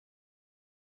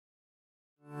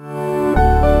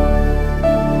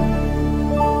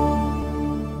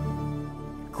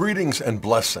Greetings and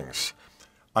blessings.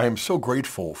 I am so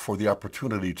grateful for the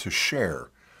opportunity to share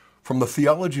from the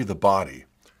theology of the body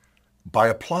by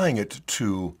applying it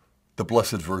to the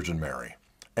Blessed Virgin Mary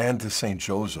and to St.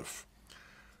 Joseph.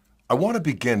 I want to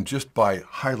begin just by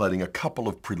highlighting a couple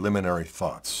of preliminary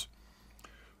thoughts.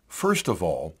 First of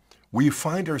all, we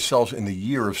find ourselves in the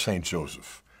year of St.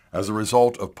 Joseph as a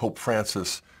result of Pope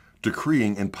Francis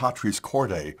decreeing in Patris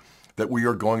Corde that we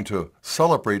are going to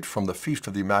celebrate from the Feast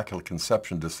of the Immaculate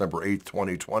Conception, December 8,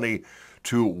 2020,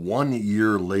 to 1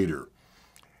 year later.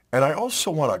 And I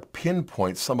also want to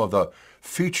pinpoint some of the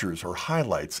features or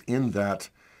highlights in that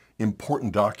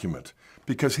important document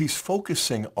because he's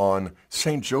focusing on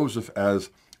St. Joseph as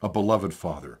a beloved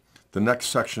father. The next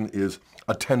section is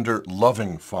a tender,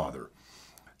 loving father.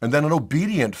 And then an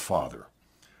obedient father,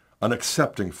 an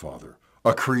accepting father,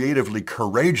 a creatively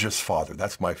courageous father.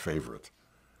 That's my favorite.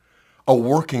 A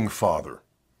working father,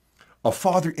 a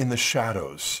father in the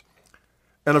shadows.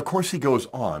 And of course he goes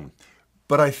on,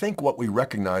 but I think what we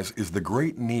recognize is the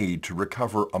great need to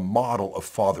recover a model of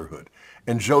fatherhood.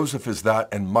 And Joseph is that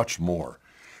and much more.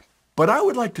 But I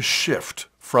would like to shift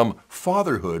from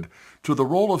fatherhood to the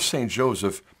role of St.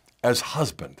 Joseph as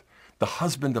husband, the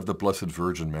husband of the Blessed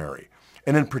Virgin Mary.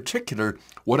 And in particular,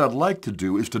 what I'd like to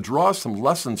do is to draw some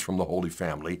lessons from the Holy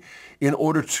Family in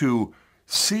order to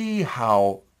see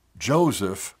how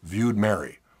Joseph viewed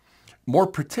Mary. More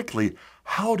particularly,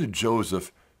 how did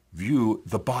Joseph view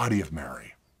the body of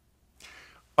Mary?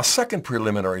 A second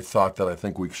preliminary thought that I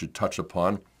think we should touch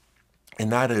upon,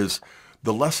 and that is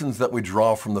the lessons that we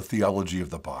draw from the theology of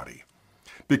the body.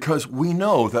 Because we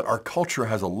know that our culture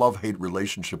has a love-hate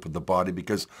relationship with the body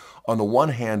because on the one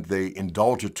hand, they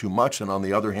indulge it too much, and on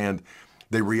the other hand,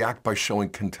 they react by showing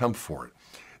contempt for it.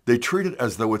 They treat it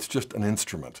as though it's just an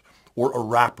instrument or a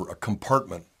wrapper, a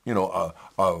compartment,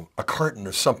 a carton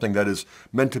or something that is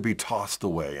meant to be tossed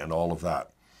away and all of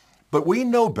that. But we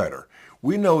know better.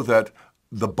 We know that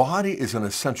the body is an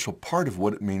essential part of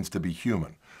what it means to be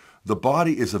human. The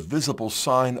body is a visible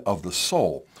sign of the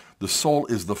soul. The soul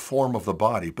is the form of the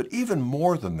body. But even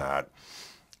more than that,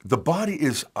 the body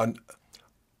is a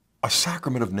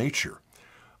sacrament of nature.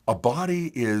 Our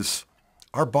bodies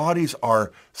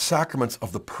are sacraments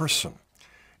of the person.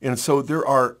 And so there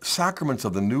are sacraments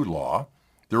of the new law.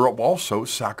 There are also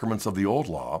sacraments of the old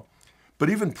law. But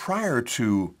even prior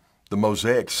to the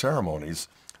Mosaic ceremonies,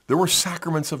 there were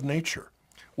sacraments of nature.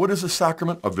 What is a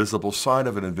sacrament? A visible sign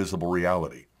of an invisible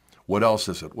reality. What else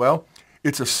is it? Well,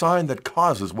 it's a sign that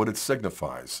causes what it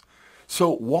signifies.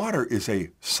 So water is a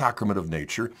sacrament of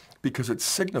nature because it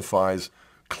signifies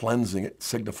cleansing, it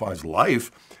signifies life,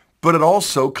 but it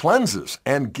also cleanses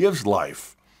and gives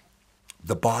life.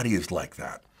 The body is like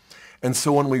that. And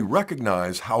so when we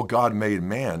recognize how God made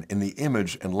man in the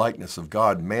image and likeness of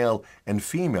God, male and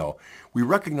female, we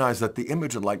recognize that the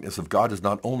image and likeness of God is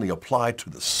not only applied to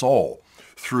the soul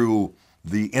through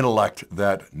the intellect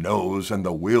that knows and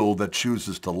the will that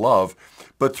chooses to love,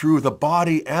 but through the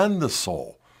body and the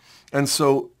soul. And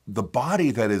so the body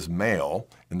that is male,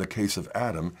 in the case of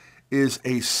Adam, is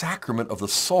a sacrament of the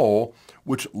soul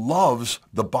which loves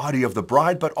the body of the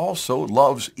bride, but also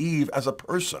loves Eve as a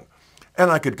person. And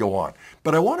I could go on.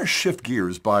 But I want to shift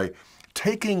gears by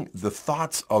taking the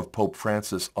thoughts of Pope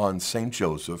Francis on St.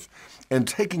 Joseph and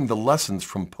taking the lessons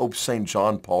from Pope St.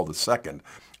 John Paul II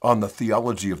on the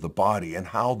theology of the body and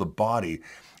how the body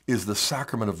is the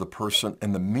sacrament of the person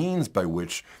and the means by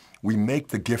which we make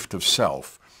the gift of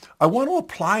self. I want to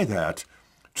apply that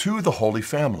to the Holy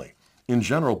Family in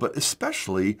general, but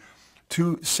especially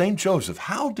to St. Joseph.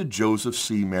 How did Joseph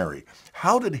see Mary?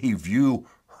 How did he view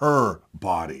her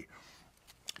body?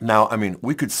 Now,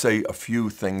 we could say a few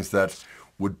things that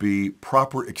would be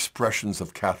proper expressions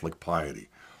of Catholic piety.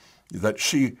 That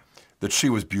she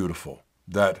was beautiful,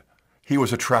 that he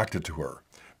was attracted to her,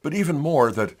 but even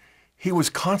more that he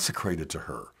was consecrated to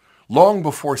her. Long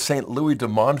before St. Louis de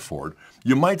Montfort,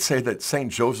 you might say that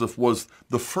St. Joseph was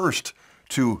the first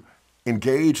to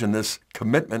engage in this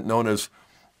commitment known as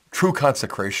true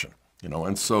consecration,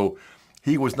 and so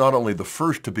he was not only the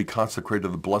first to be consecrated to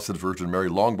the Blessed Virgin Mary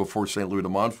long before St. Louis de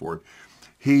Montfort,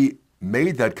 he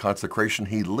made that consecration,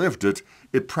 he lived it,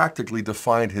 it practically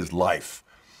defined his life.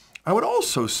 I would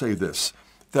also say this,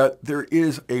 that there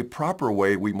is a proper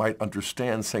way we might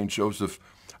understand St. Joseph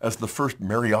as the first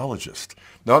Mariologist.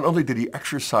 Not only did he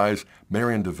exercise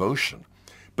Marian devotion,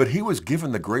 but he was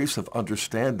given the grace of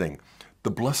understanding the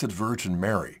Blessed Virgin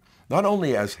Mary, not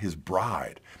only as his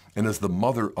bride and as the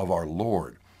mother of our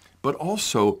Lord, but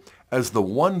also as the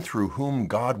one through whom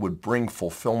God would bring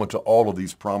fulfillment to all of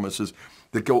these promises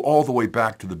that go all the way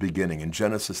back to the beginning in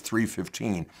Genesis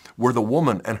 3:15, where the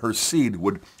woman and her seed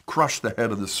would crush the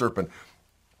head of the serpent.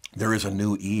 There is a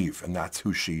new Eve, and that's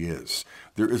who she is.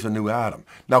 There is a new Adam.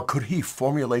 Now, could he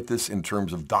formulate this in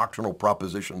terms of doctrinal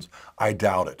propositions? I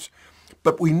doubt it.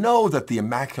 But we know that the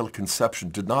Immaculate Conception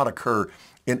did not occur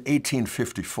in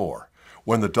 1854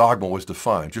 when the dogma was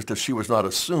defined, just as she was not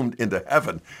assumed into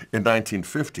heaven in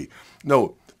 1950.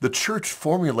 No, the Church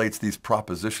formulates these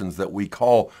propositions that we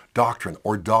call doctrine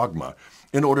or dogma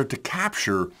in order to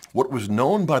capture what was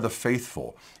known by the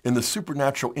faithful in the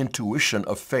supernatural intuition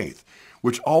of faith,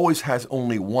 which always has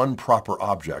only one proper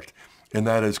object, and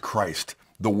that is Christ,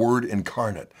 the Word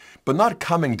incarnate, but not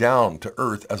coming down to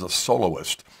earth as a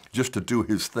soloist just to do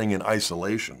his thing in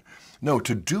isolation. No,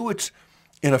 to do it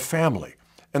in a family.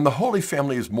 And the Holy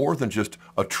Family is more than just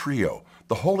a trio.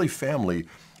 The Holy Family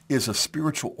is a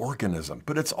spiritual organism,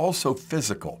 but it's also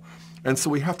physical. And so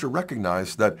we have to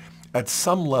recognize that at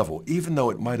some level, even though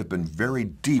it might have been very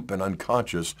deep and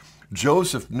unconscious,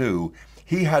 Joseph knew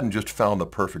he hadn't just found the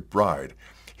perfect bride.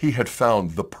 He had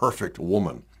found the perfect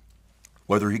woman.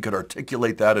 Whether he could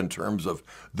articulate that in terms of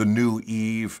the new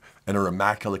Eve and her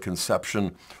Immaculate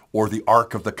Conception, or the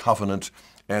Ark of the Covenant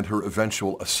and her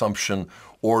eventual Assumption,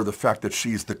 or the fact that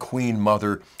she's the Queen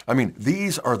Mother. I mean,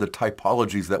 these are the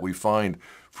typologies that we find,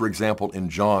 for example, in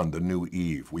John, the new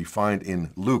Eve. We find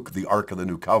in Luke, the Ark of the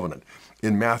New Covenant.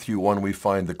 In Matthew 1, we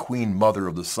find the Queen Mother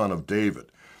of the Son of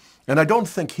David. And I don't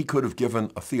think he could have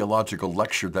given a theological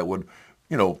lecture that would,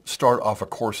 start off a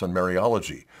course on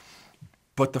Mariology.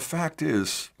 But the fact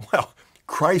is, well,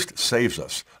 Christ saves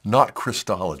us, not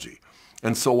Christology.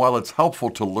 And so while it's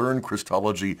helpful to learn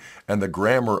Christology and the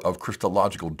grammar of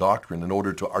Christological doctrine in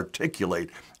order to articulate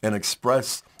and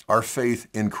express our faith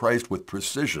in Christ with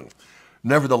precision,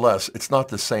 nevertheless, it's not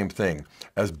the same thing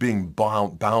as being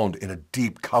bound in a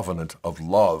deep covenant of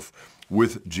love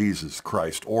with Jesus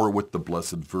Christ or with the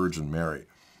Blessed Virgin Mary.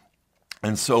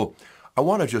 And so I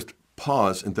want to just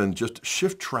pause and then just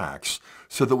shift tracks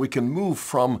so that we can move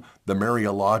from the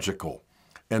Mariological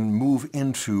and move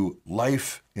into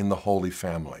life in the Holy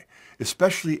Family,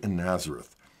 especially in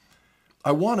Nazareth.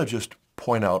 I want to just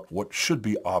point out what should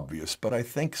be obvious, but I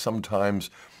think sometimes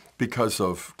because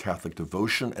of Catholic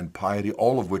devotion and piety,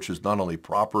 all of which is not only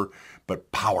proper,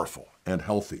 but powerful and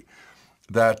healthy,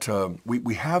 that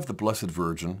we have the Blessed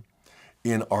Virgin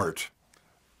in art,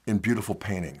 in beautiful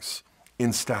paintings,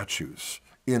 in statues,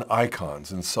 in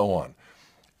icons, and so on.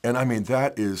 And I mean,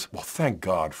 that is, well, thank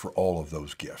God for all of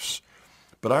those gifts.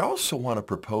 But I also want to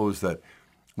propose that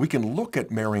we can look at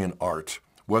Marian art,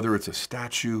 whether it's a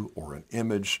statue or an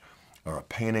image or a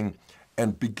painting,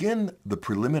 and begin the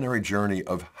preliminary journey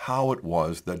of how it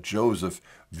was that Joseph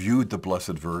viewed the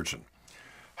Blessed Virgin.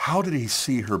 How did he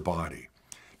see her body?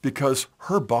 Because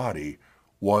her body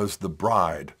was the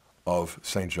bride of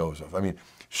St. Joseph. I mean,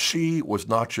 she was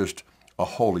not just a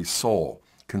holy soul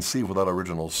conceived without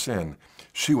original sin.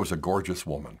 She was a gorgeous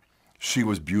woman. She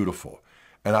was beautiful.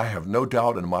 And I have no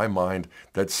doubt in my mind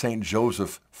that St.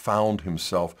 Joseph found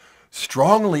himself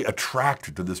strongly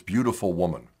attracted to this beautiful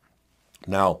woman.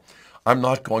 Now, I'm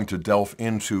not going to delve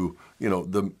into,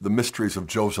 the mysteries of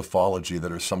Josephology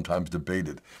that are sometimes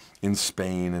debated in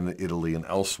Spain and Italy and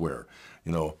elsewhere.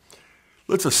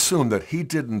 Let's assume that he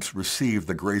didn't receive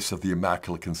the grace of the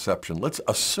Immaculate Conception. Let's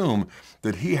assume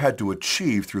that he had to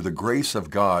achieve, through the grace of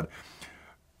God,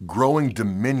 growing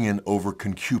dominion over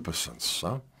concupiscence,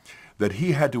 that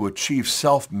he had to achieve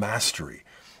self-mastery.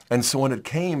 And so when it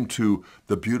came to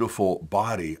the beautiful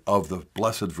body of the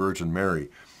Blessed Virgin Mary,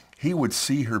 he would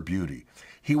see her beauty.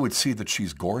 He would see that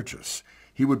she's gorgeous.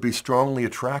 He would be strongly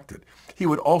attracted. He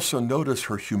would also notice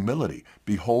her humility.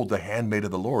 Behold, the handmaid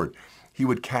of the Lord. He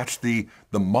would catch the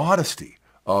modesty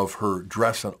of her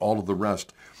dress and all of the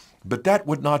rest. But that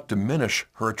would not diminish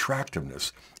her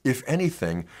attractiveness. If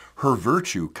anything, her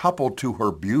virtue, coupled to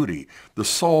her beauty, the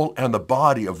soul and the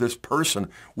body of this person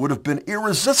would have been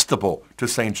irresistible to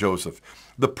St. Joseph,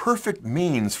 the perfect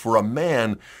means for a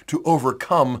man to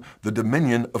overcome the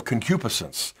dominion of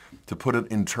concupiscence, to put it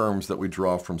in terms that we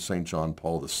draw from St. John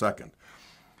Paul II.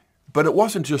 But it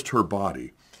wasn't just her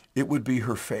body. It would be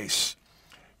her face.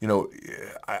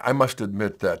 I must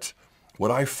admit that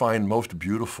what I find most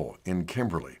beautiful in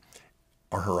Kimberly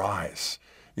are her eyes.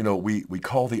 We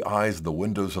call the eyes the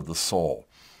windows of the soul.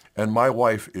 And my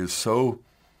wife is so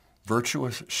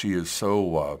virtuous. She is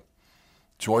so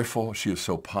joyful. She is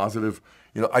so positive.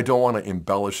 I don't want to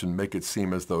embellish and make it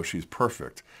seem as though she's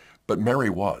perfect, but Mary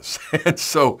was. And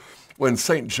so when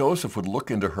St. Joseph would look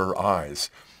into her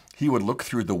eyes, he would look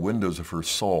through the windows of her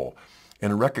soul,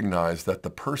 and recognize that the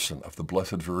person of the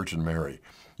Blessed Virgin Mary,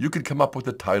 you could come up with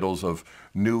the titles of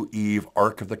New Eve,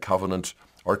 Ark of the Covenant,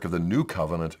 Ark of the New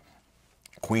Covenant,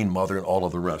 Queen Mother, and all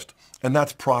of the rest. And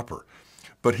that's proper.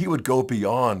 But he would go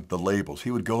beyond the labels.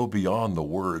 He would go beyond the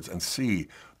words and see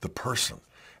the person.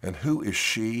 And who is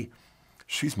she?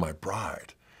 She's my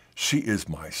bride. She is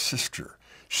my sister.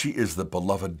 She is the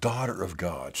beloved daughter of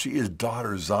God. She is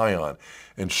daughter Zion,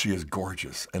 and she is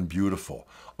gorgeous and beautiful.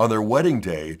 On their wedding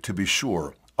day, to be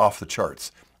sure, off the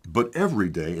charts, but every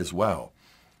day as well.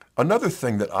 Another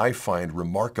thing that I find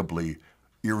remarkably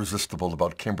irresistible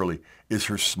about Kimberly is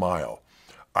her smile.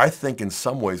 I think in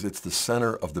some ways it's the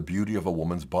center of the beauty of a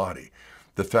woman's body.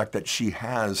 The fact that she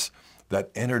has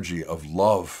that energy of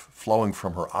love flowing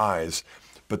from her eyes,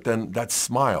 but then that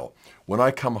smile. When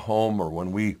I come home or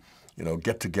when we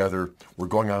get together, we're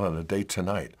going out on a date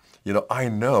tonight. I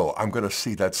know I'm going to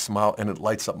see that smile, and it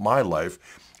lights up my life,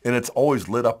 and it's always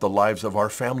lit up the lives of our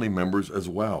family members as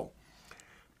well.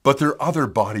 But there are other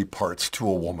body parts to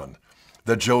a woman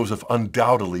that Joseph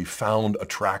undoubtedly found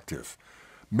attractive.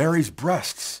 Mary's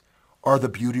breasts are the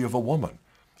beauty of a woman.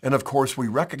 And of course, we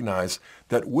recognize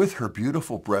that with her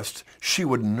beautiful breasts, she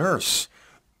would nurse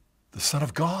the Son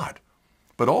of God,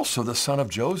 but also the son of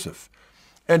Joseph.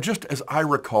 And just as I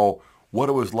recall what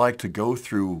it was like to go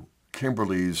through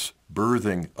Kimberly's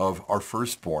birthing of our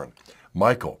firstborn,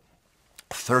 Michael,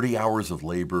 30 hours of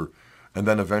labor, and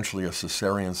then eventually a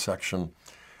cesarean section.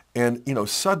 And,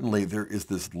 suddenly there is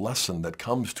this lesson that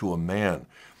comes to a man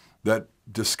that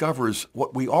discovers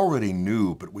what we already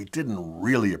knew, but we didn't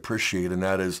really appreciate, and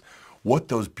that is what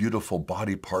those beautiful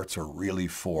body parts are really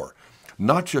for.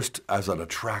 Not just as an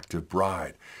attractive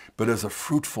bride, but as a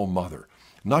fruitful mother.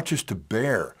 Not just to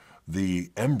bear the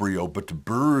embryo, but to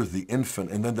birth the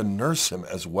infant and then to nurse him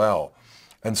as well.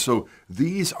 And so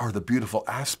these are the beautiful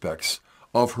aspects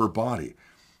of her body,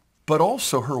 but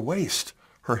also her waist,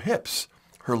 her hips,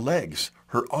 her legs,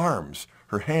 her arms,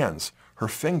 her hands, her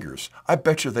fingers. I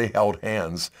bet you they held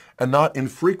hands, and not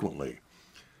infrequently.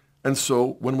 And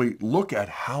so when we look at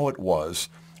how it was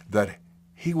that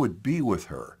he would be with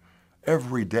her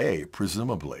every day,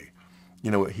 presumably,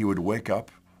 he would wake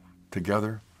up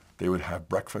together, they would have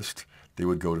breakfast, they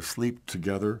would go to sleep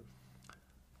together.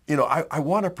 I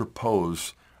want to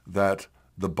propose that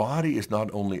the body is not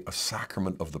only a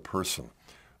sacrament of the person,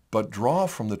 but draw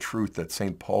from the truth that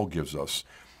St. Paul gives us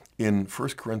in 1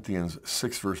 Corinthians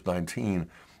 6, verse 19,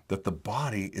 that the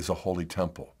body is a holy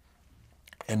temple.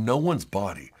 And no one's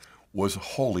body was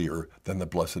holier than the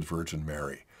Blessed Virgin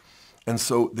Mary. And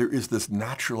so there is this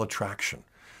natural attraction,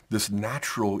 this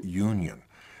natural union.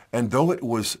 And though it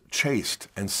was chaste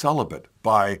and celibate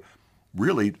by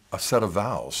really a set of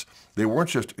vows, they weren't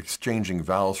just exchanging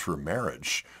vows for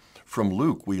marriage. From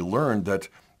Luke, we learned that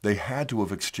they had to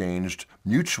have exchanged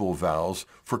mutual vows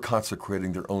for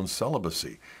consecrating their own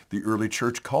celibacy. The early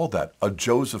church called that a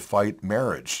Josephite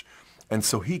marriage. And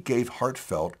so he gave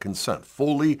heartfelt consent,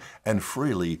 fully and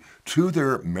freely, to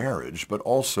their marriage, but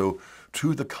also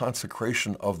to the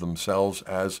consecration of themselves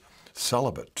as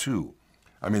celibate too.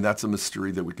 I mean, that's a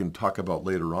mystery that we can talk about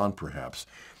later on, perhaps.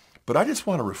 But I just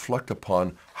want to reflect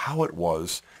upon how it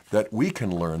was that we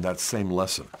can learn that same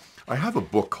lesson. I have a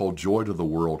book called Joy to the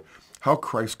World, How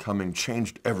Christ's Coming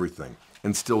Changed Everything,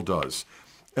 and still does.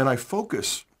 And I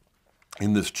focus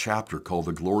in this chapter called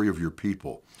The Glory of Your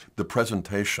People, the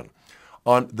presentation,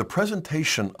 on the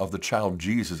presentation of the child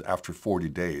Jesus after 40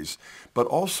 days, but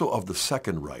also of the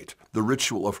second rite, the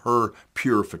ritual of her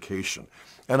purification.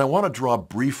 And I want to draw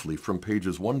briefly from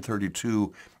pages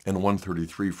 132 and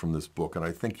 133 from this book, and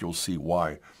I think you'll see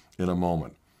why in a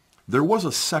moment. There was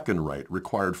a second rite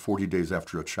required 40 days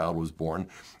after a child was born,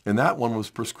 and that one was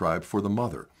prescribed for the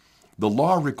mother. The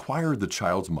law required the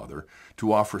child's mother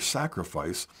to offer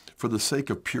sacrifice for the sake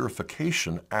of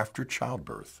purification after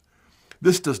childbirth.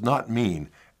 This does not mean,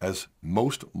 as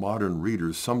most modern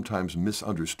readers sometimes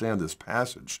misunderstand this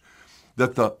passage,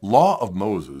 that the law of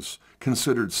Moses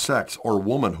considered sex or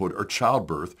womanhood or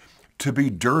childbirth to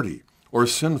be dirty or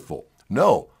sinful.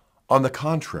 No, on the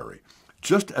contrary.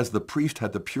 Just as the priest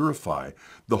had to purify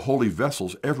the holy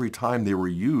vessels every time they were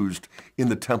used in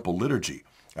the temple liturgy,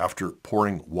 after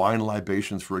pouring wine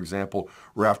libations, for example,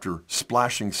 or after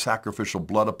splashing sacrificial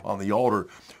blood upon the altar,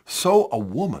 so a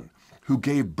woman who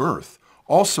gave birth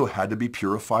also had to be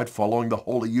purified following the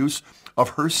holy use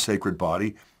of her sacred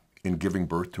body in giving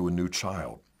birth to a new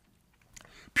child.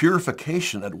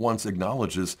 Purification at once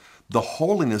acknowledges the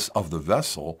holiness of the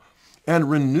vessel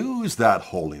and renews that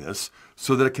holiness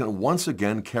so that it can once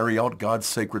again carry out God's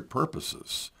sacred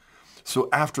purposes. So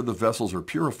after the vessels are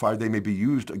purified, they may be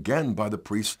used again by the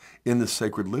priests in the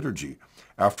sacred liturgy.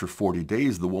 after 40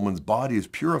 days, the woman's body is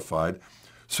purified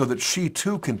so that she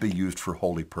too can be used for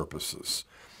holy purposes.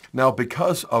 Now,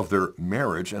 because of their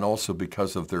marriage and also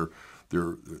because of their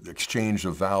exchange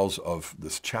of vows of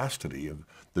this chastity, of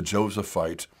the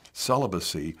Josephite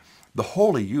celibacy, the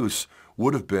holy use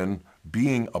would have been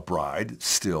being a bride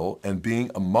still and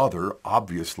being a mother,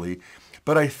 obviously.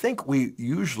 But I think we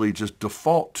usually just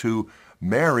default to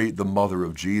Mary, the mother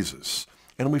of Jesus.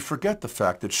 And we forget the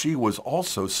fact that she was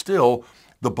also still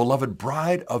the beloved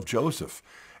bride of Joseph.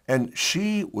 And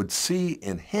she would see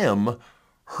in him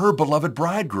her beloved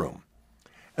bridegroom.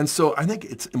 And so I think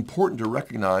it's important to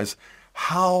recognize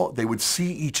how they would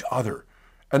see each other,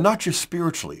 and not just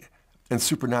spiritually and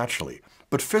supernaturally,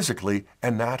 but physically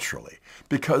and naturally,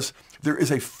 because there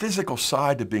is a physical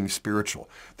side to being spiritual.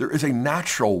 There is a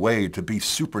natural way to be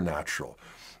supernatural.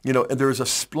 And there is a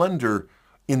splendor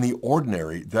in the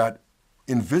ordinary that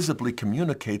invisibly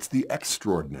communicates the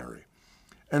extraordinary.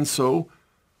 And so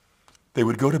they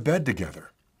would go to bed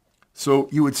together. So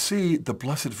you would see the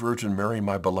Blessed Virgin Mary,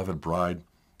 my beloved bride,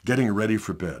 getting ready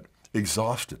for bed,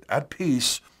 exhausted, at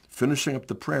peace, finishing up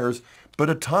the prayers. But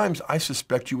at times, I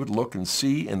suspect you would look and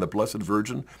see in the Blessed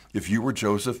Virgin, if you were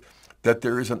Joseph, that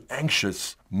there is an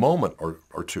anxious moment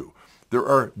or two. There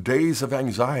are days of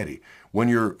anxiety when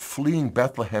you're fleeing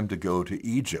Bethlehem to go to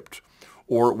Egypt,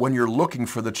 or when you're looking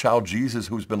for the child Jesus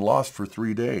who's been lost for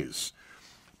 3 days.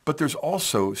 But there's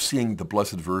also seeing the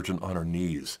Blessed Virgin on her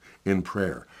knees in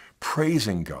prayer,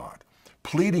 praising God,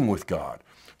 pleading with God,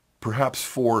 perhaps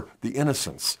for the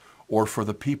innocents or for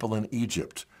the people in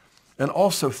Egypt, and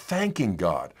also thanking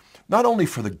God, not only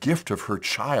for the gift of her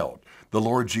child, the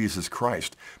Lord Jesus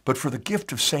Christ, but for the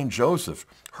gift of Saint Joseph,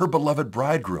 her beloved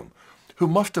bridegroom, who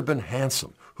must have been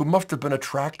handsome, who must have been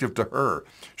attractive to her.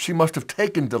 She must have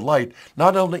taken delight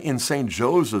not only in Saint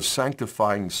Joseph's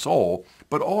sanctifying soul,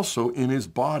 but also in his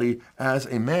body as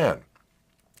a man.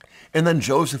 And then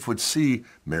Joseph would see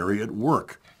Mary at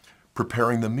work,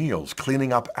 preparing the meals,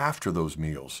 cleaning up after those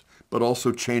meals, but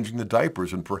also changing the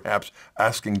diapers and perhaps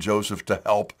asking Joseph to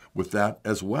help with that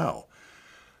as well.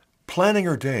 Planning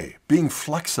her day, being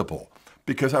flexible,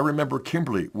 because I remember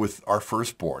Kimberly with our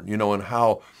firstborn, and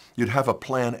how you'd have a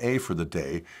plan A for the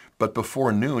day, but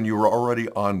before noon you were already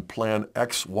on plan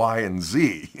X, Y, and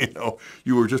Z.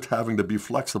 You were just having to be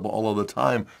flexible all of the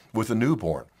time with a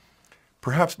newborn.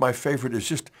 Perhaps my favorite is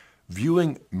just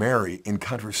viewing Mary in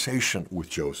conversation with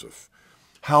Joseph,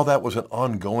 how that was an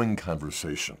ongoing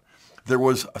conversation. There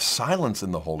was a silence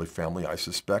in the Holy Family, I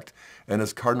suspect, and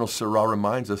as Cardinal Seurat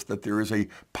reminds us, that there is a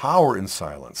power in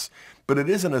silence. But it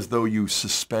isn't as though you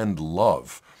suspend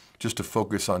love just to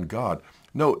focus on God.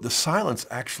 No, the silence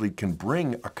actually can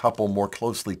bring a couple more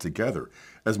closely together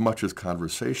as much as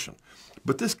conversation.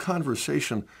 But this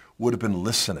conversation would have been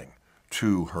listening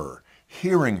to her,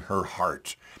 hearing her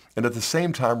heart, and at the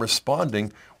same time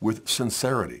responding with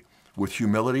sincerity, with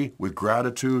humility, with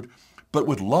gratitude, but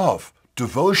with love,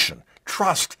 devotion,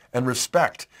 trust, and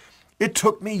respect. It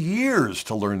took me years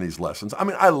to learn these lessons.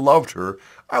 I loved her.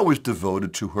 I was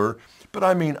devoted to her. But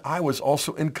I was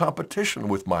also in competition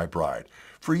with my bride.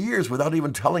 For years, without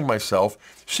even telling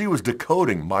myself, she was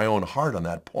decoding my own heart on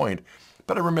that point.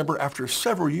 But I remember after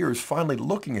several years finally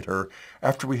looking at her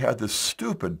after we had this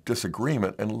stupid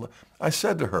disagreement, and I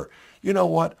said to her, you know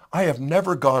what? I have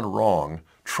never gone wrong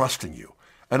trusting you.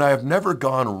 And I have never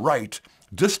gone right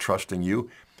distrusting you,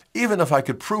 even if I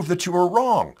could prove that you were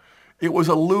wrong. It was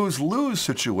a lose-lose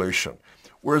situation.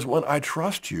 Whereas when I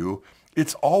trust you,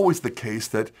 it's always the case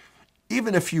that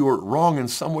even if you are wrong in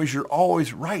some ways, you're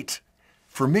always right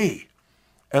for me.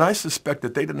 And I suspect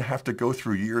that they didn't have to go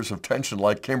through years of tension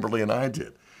like Kimberly and I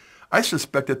did. I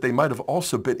suspect that they might have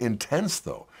also been intense,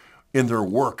 though, in their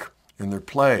work, in their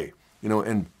play,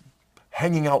 and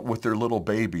hanging out with their little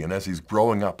baby and as he's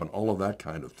growing up and all of that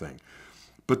kind of thing.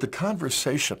 But the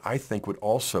conversation, I think, would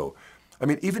also,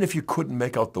 even if you couldn't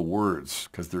make out the words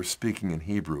because they're speaking in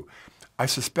Hebrew, I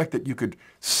suspect that you could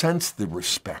sense the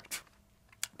respect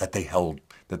that they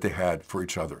had for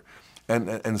each other,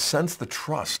 and sense the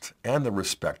trust and the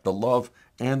respect, the love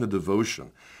and the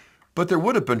devotion. But there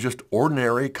would have been just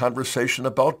ordinary conversation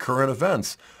about current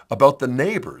events, about the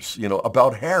neighbors,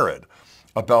 about Herod,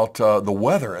 about the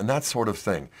weather and that sort of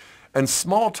thing. And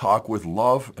small talk with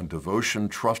love and devotion,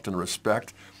 trust and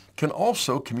respect can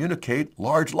also communicate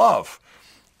large love.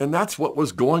 And that's what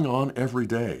was going on every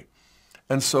day.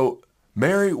 And so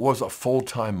Mary was a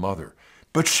full-time mother,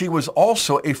 but she was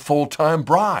also a full-time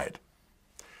bride.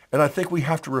 And I think we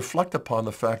have to reflect upon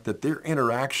the fact that their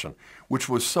interaction, which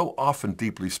was so often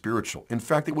deeply spiritual, in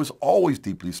fact, it was always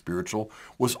deeply spiritual,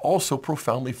 was also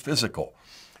profoundly physical.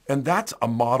 And that's a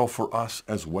model for us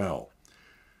as well.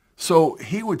 So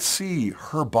he would see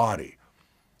her body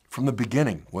from the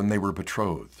beginning when they were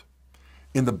betrothed.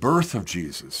 In the birth of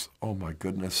Jesus, oh my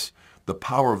goodness, the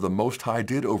power of the Most High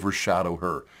did overshadow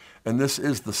her. And this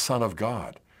is the Son of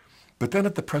God. But then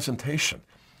at the presentation,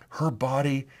 her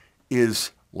body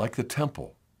is like the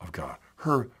temple of God.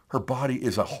 Her body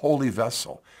is a holy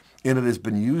vessel, and it has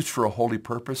been used for a holy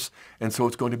purpose, and so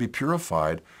it's going to be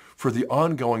purified for the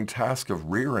ongoing task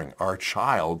of rearing our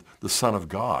child, the Son of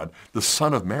God, the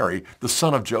Son of Mary, the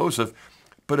Son of Joseph,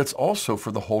 but it's also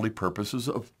for the holy purposes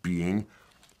of being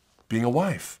a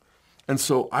wife. And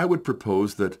so I would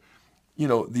propose that,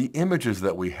 the images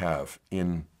that we have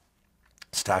in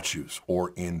statues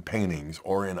or in paintings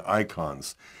or in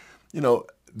icons,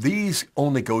 these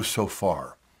only go so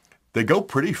far. They go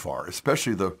pretty far,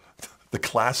 especially the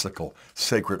classical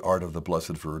sacred art of the Blessed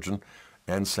Virgin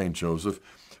and St. Joseph.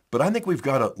 But I think we've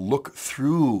got to look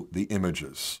through the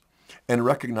images and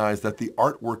recognize that the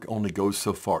artwork only goes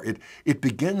so far. It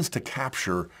begins to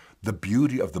capture the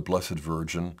beauty of the Blessed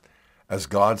Virgin as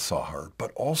God saw her,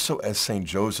 but also as St.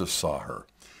 Joseph saw her.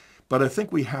 But I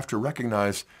think we have to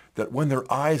recognize that when their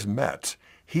eyes met,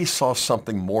 he saw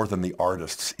something more than the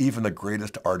artists, even the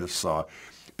greatest artists saw.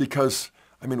 Because,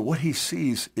 what he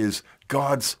sees is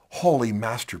God's holy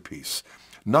masterpiece,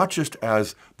 not just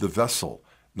as the vessel,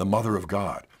 the mother of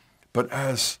God, but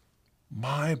as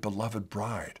my beloved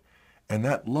bride. And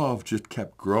that love just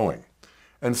kept growing.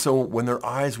 And so when their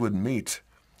eyes would meet,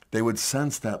 they would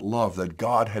sense that love that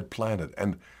God had planted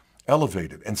and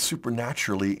elevated and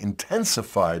supernaturally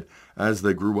intensified as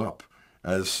they grew up,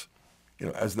 as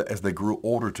they grew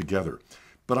older together.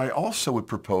 But I also would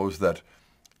propose that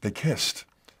they kissed.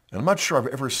 And I'm not sure I've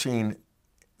ever seen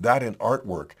that in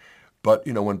artwork, but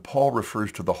when Paul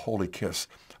refers to the holy kiss,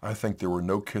 I think there were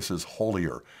no kisses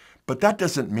holier. But that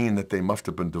doesn't mean that they must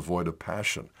have been devoid of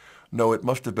passion. No, it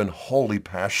must have been holy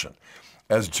passion.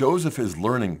 As Joseph is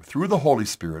learning through the Holy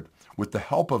Spirit, with the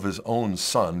help of his own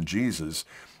son, Jesus,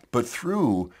 but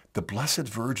through the Blessed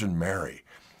Virgin Mary,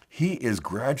 he is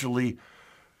gradually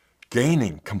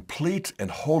gaining complete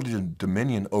and holy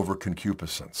dominion over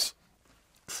concupiscence.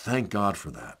 Thank God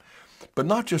for that. But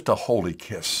not just a holy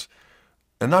kiss,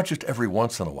 and not just every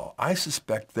once in a while. I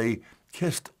suspect they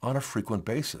kissed on a frequent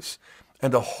basis,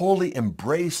 and a holy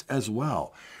embrace as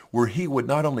well, where he would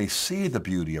not only see the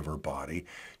beauty of her body,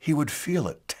 he would feel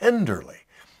it tenderly,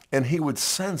 and he would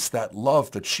sense that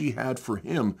love that she had for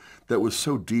him that was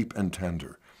so deep and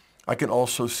tender. I can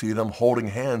also see them holding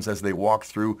hands as they walk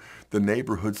through the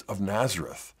neighborhoods of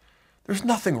Nazareth. There's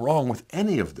nothing wrong with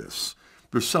any of this.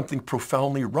 There's something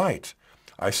profoundly right.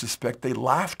 I suspect they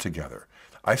laughed together.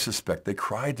 I suspect they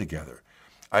cried together.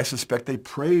 I suspect they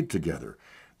prayed together.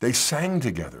 They sang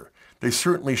together. They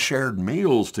certainly shared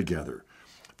meals together.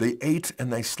 They ate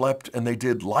and they slept and they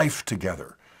did life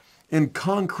together in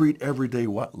concrete everyday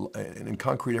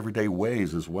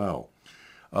ways as well.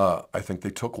 I think they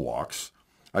took walks.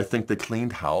 I think they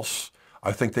cleaned house.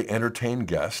 I think they entertained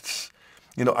guests.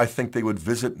 I think they would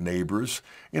visit neighbors,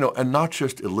 and not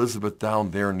just Elizabeth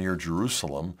down there near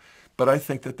Jerusalem, but I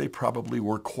think that they probably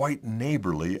were quite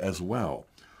neighborly as well.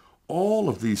 All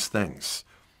of these things,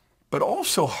 but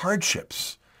also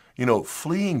hardships,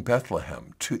 fleeing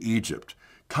Bethlehem to Egypt,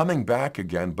 coming back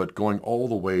again, but going all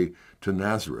the way to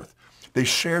Nazareth. They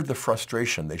shared the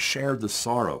frustration. They shared the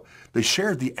sorrow. They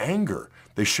shared the anger.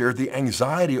 They shared the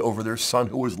anxiety over their son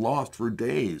who was lost for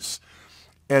days.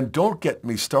 And don't get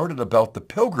me started about the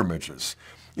pilgrimages.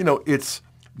 It's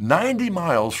 90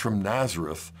 miles from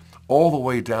Nazareth all the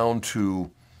way down to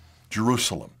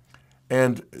Jerusalem.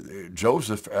 And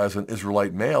Joseph, as an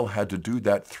Israelite male, had to do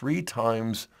that 3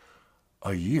 times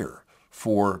a year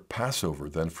for Passover,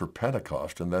 then for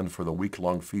Pentecost, and then for the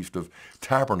week-long Feast of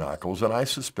Tabernacles. And I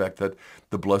suspect that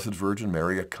the Blessed Virgin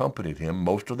Mary accompanied him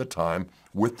most of the time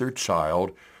with their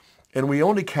child. And we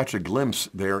only catch a glimpse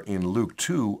there in Luke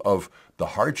 2 of the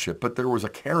hardship, but there was a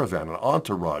caravan, an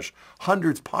entourage,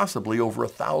 hundreds, possibly over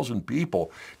 1,000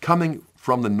 people coming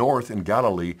from the north in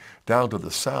Galilee down to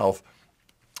the south.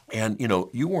 And,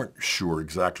 you weren't sure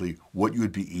exactly what you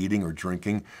would be eating or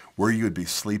drinking, where you would be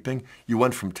sleeping. You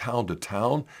went from town to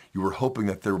town. You were hoping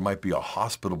that there might be a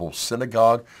hospitable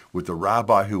synagogue with a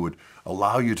rabbi who would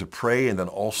allow you to pray and then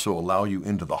also allow you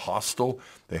into the hostel.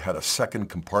 They had a second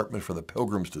compartment for the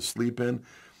pilgrims to sleep in.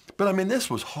 But, this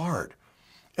was hard.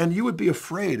 And you would be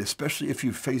afraid, especially if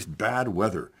you faced bad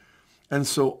weather. And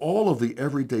so all of the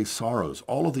everyday sorrows,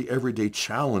 all of the everyday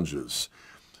challenges,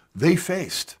 they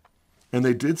faced. And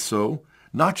they did so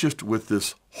not just with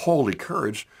this holy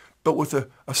courage, but with a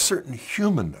certain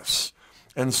humanness.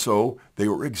 And so they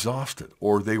were exhausted,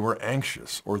 or they were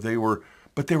anxious, but they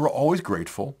were always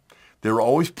grateful. They were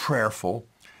always prayerful.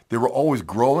 They were always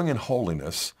growing in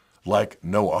holiness like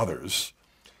no others.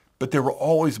 But they were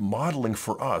always modeling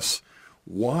for us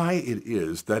why it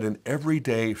is that in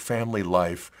everyday family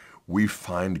life we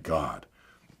find God.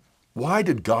 Why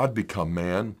did God become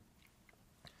man?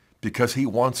 Because he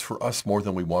wants for us more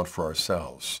than we want for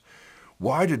ourselves.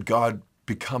 Why did God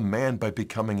become man? By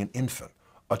becoming an infant,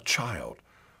 a child,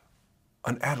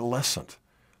 an adolescent.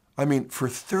 I mean, for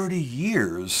 30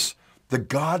 years, the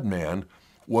God-man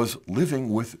was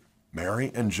living with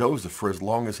Mary and Joseph for as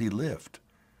long as he lived.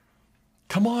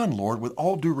 Come on, Lord, with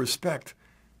all due respect,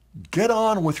 get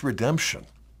on with redemption.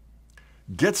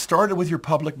 Get started with your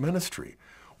public ministry.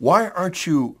 Why aren't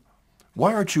you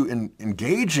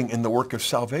engaging in the work of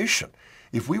salvation?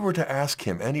 If we were to ask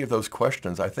him any of those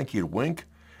questions, I think he'd wink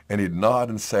and he'd nod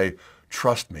and say,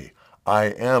 trust me, I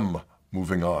am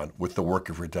moving on with the work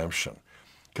of redemption.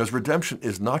 Because redemption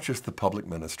is not just the public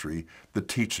ministry, the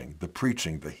teaching, the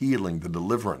preaching, the healing, the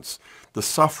deliverance, the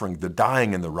suffering, the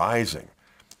dying, and the rising.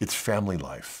 It's family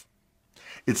life.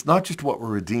 It's not just what we're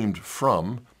redeemed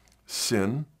from,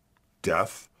 sin,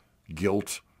 death,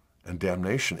 guilt, and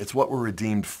damnation. It's what we're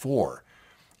redeemed for,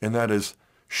 and that is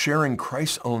sharing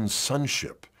Christ's own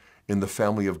sonship in the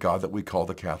family of God that we call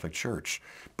the Catholic Church,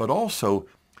 but also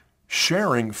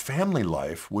sharing family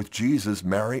life with Jesus,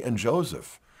 Mary, and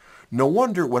Joseph. No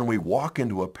wonder when we walk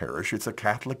into a parish, it's a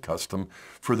Catholic custom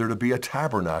for there to be a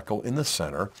tabernacle in the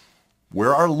center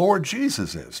where our Lord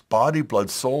Jesus is, body, blood,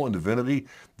 soul, and divinity,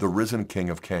 the risen King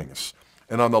of Kings.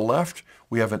 And on the left,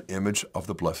 we have an image of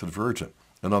the Blessed Virgin.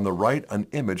 And on the right, an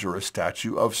image or a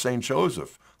statue of St.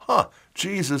 Joseph.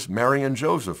 Jesus, Mary, and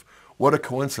Joseph. What a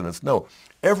coincidence. No,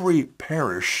 every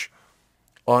parish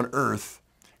on earth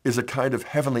is a kind of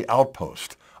heavenly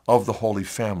outpost of the Holy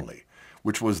Family,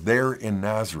 which was there in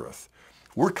Nazareth.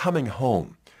 We're coming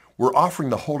home. We're offering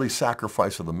the holy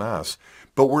sacrifice of the Mass,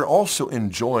 but we're also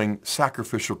enjoying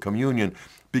sacrificial communion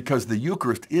because the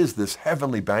Eucharist is this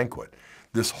heavenly banquet,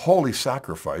 this holy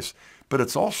sacrifice, but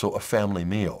it's also a family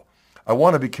meal. I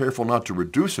want to be careful not to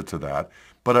reduce it to that,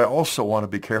 but I also want to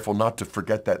be careful not to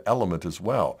forget that element as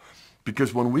well.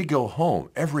 Because when we go home,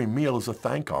 every meal is a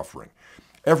thank offering.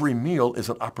 Every meal is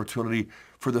an opportunity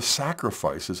for the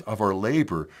sacrifices of our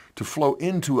labor to flow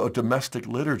into a domestic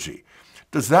liturgy.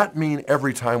 Does that mean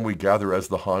every time we gather as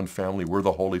the Hahn family, we're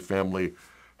the Holy Family?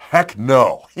 Heck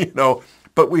no,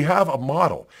 but we have a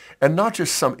model, and not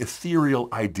just some ethereal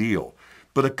ideal,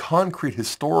 but a concrete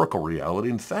historical reality.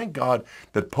 And thank God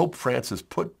that Pope Francis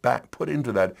put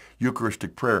into that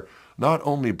Eucharistic prayer, not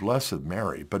only Blessed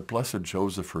Mary, but Blessed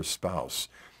Joseph, her spouse,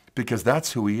 because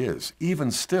that's who he is.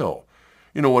 Even still,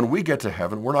 when we get to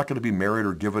heaven, we're not going to be married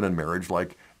or given in marriage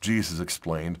like Jesus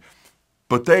explained,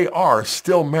 but they are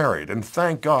still married. And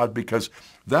thank God, because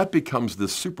that becomes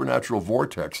this supernatural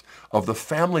vortex of the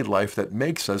family life that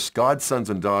makes us God's sons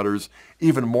and daughters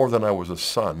even more than I was a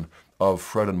son of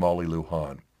Fred and Molly Lou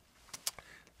Hahn.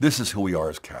 This is who we are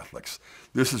as Catholics.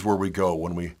 This is where we go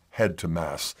when we head to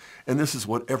Mass. And this is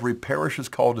what every parish is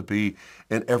called to be,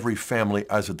 and every family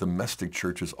as a domestic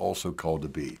church is also called to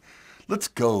be. Let's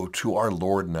go to our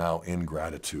Lord now in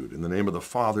gratitude. In the name of the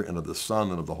Father, and of the Son,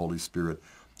 and of the Holy Spirit.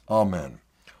 Amen.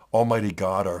 Almighty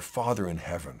God, our Father in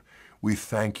heaven, we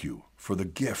thank you for the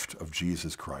gift of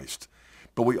Jesus Christ.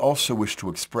 But we also wish to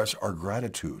express our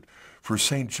gratitude for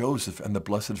St. Joseph and the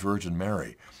Blessed Virgin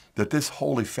Mary, that this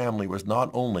Holy Family was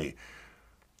not only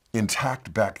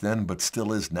intact back then, but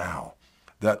still is now.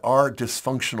 That our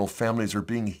dysfunctional families are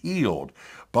being healed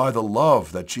by the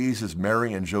love that Jesus,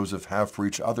 Mary, and Joseph have for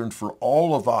each other and for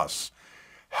all of us.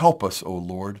 Help us, O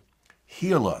Lord.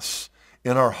 Heal us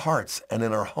in our hearts and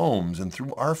in our homes and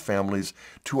through our families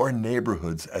to our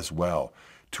neighborhoods as well,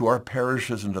 to our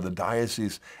parishes and to the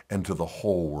diocese and to the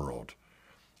whole world.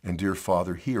 And dear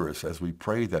Father, hear us as we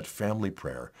pray that family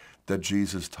prayer that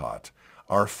Jesus taught.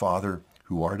 Our Father,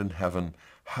 who art in heaven,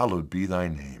 hallowed be thy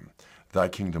name. Thy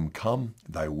kingdom come,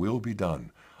 thy will be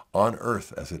done, on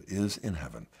earth as it is in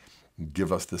heaven.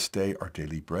 Give us this day our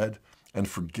daily bread, and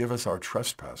forgive us our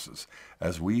trespasses,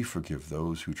 as we forgive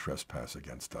those who trespass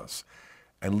against us.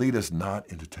 And lead us not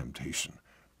into temptation,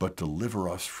 but deliver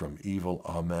us from evil.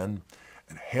 Amen.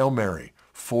 And Hail Mary,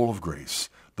 full of grace,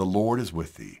 the Lord is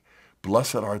with thee.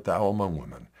 Blessed art thou among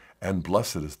women, and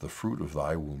blessed is the fruit of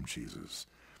thy womb, Jesus.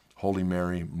 Holy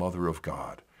Mary, Mother of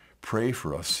God, pray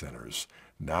for us sinners,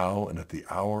 now and at the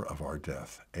hour of our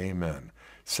death. Amen.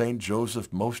 Saint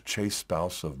Joseph, most chaste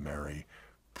spouse of Mary,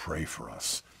 pray for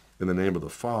us. In the name of the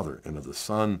Father, and of the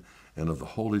Son, and of the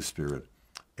Holy Spirit.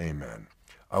 Amen.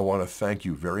 I want to thank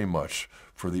you very much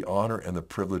for the honor and the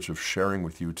privilege of sharing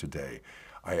with you today.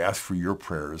 I ask for your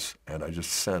prayers, and I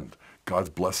just send God's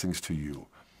blessings to you.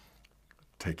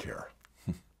 Take care.